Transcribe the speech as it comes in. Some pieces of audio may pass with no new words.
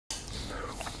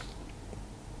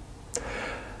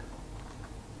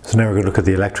So now we're going to look at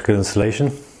the electrical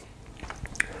installation.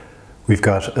 We've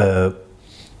got an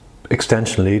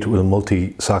extension lead with a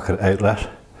multi-socket outlet.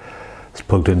 It's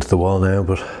plugged into the wall now,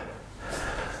 but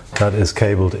that is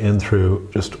cabled in through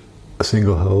just a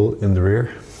single hole in the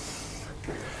rear.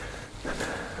 You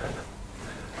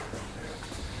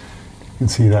can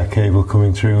see that cable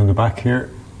coming through on the back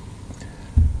here,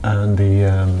 and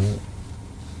the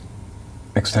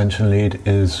extension lead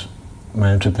is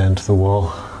mounted then to the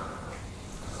wall.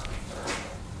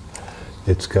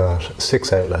 It's got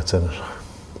 6 outlets in it.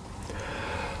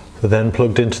 So then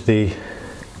plugged into the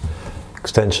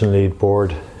extension lead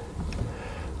board,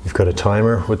 we've got a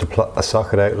timer with a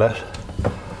socket outlet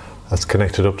that's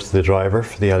connected up to the driver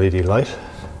for the LED light.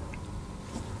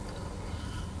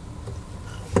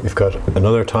 We've got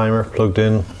another timer plugged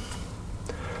in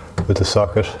with the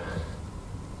socket,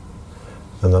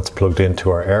 and that's plugged into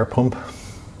our air pump,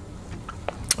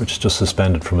 which is just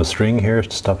suspended from a string here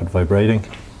to stop it vibrating,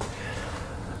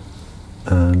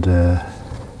 and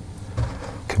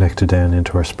connected down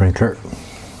into our sprinkler.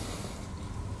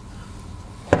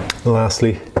 And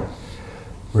lastly,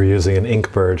 we're using an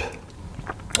Inkbird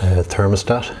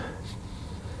thermostat,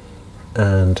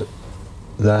 and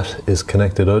that is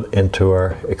connected into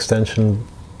our extension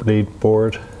lead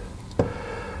board,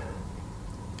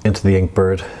 into the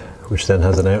Inkbird, which then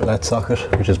has an outlet socket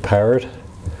which is powered,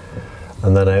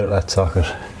 and that outlet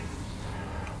socket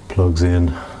plugs in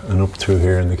and up through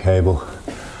here in the cable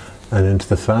and into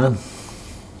the fan,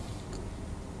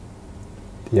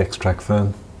 the extract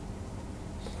fan.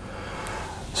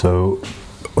 So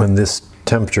when this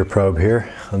temperature probe here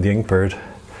on the Inkbird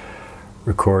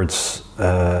records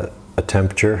a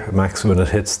temperature, a maximum, when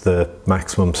it hits the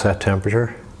maximum set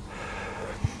temperature,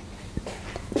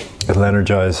 it'll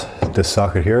energize this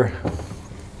socket here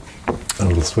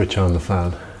and it'll switch on the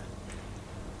fan.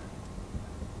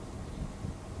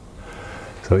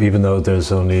 So even though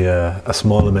there's only a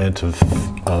small amount of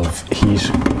heat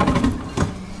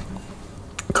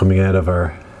coming out of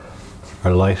our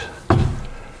light,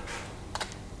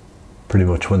 pretty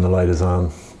much when the light is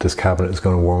on, this cabinet is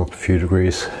going to warm up a few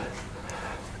degrees,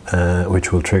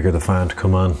 which will trigger the fan to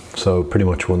come on. So pretty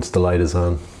much once the light is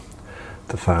on,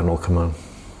 the fan will come on.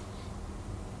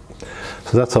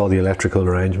 So that's all the electrical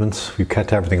arrangements. We've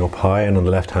kept everything up high and on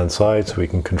the left hand side so we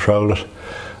can control it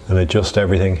and adjust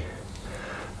everything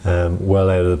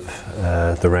well out of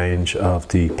the range of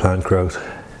the plant growth.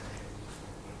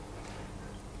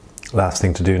 Last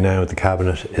thing to do now with the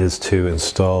cabinet is to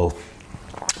install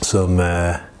some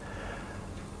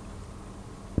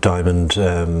diamond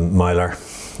mylar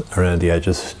around the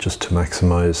edges, just to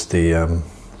maximize the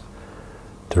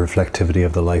reflectivity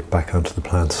of the light back onto the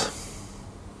plants.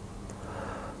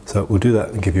 So we'll do that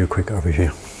and give you a quick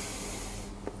overview.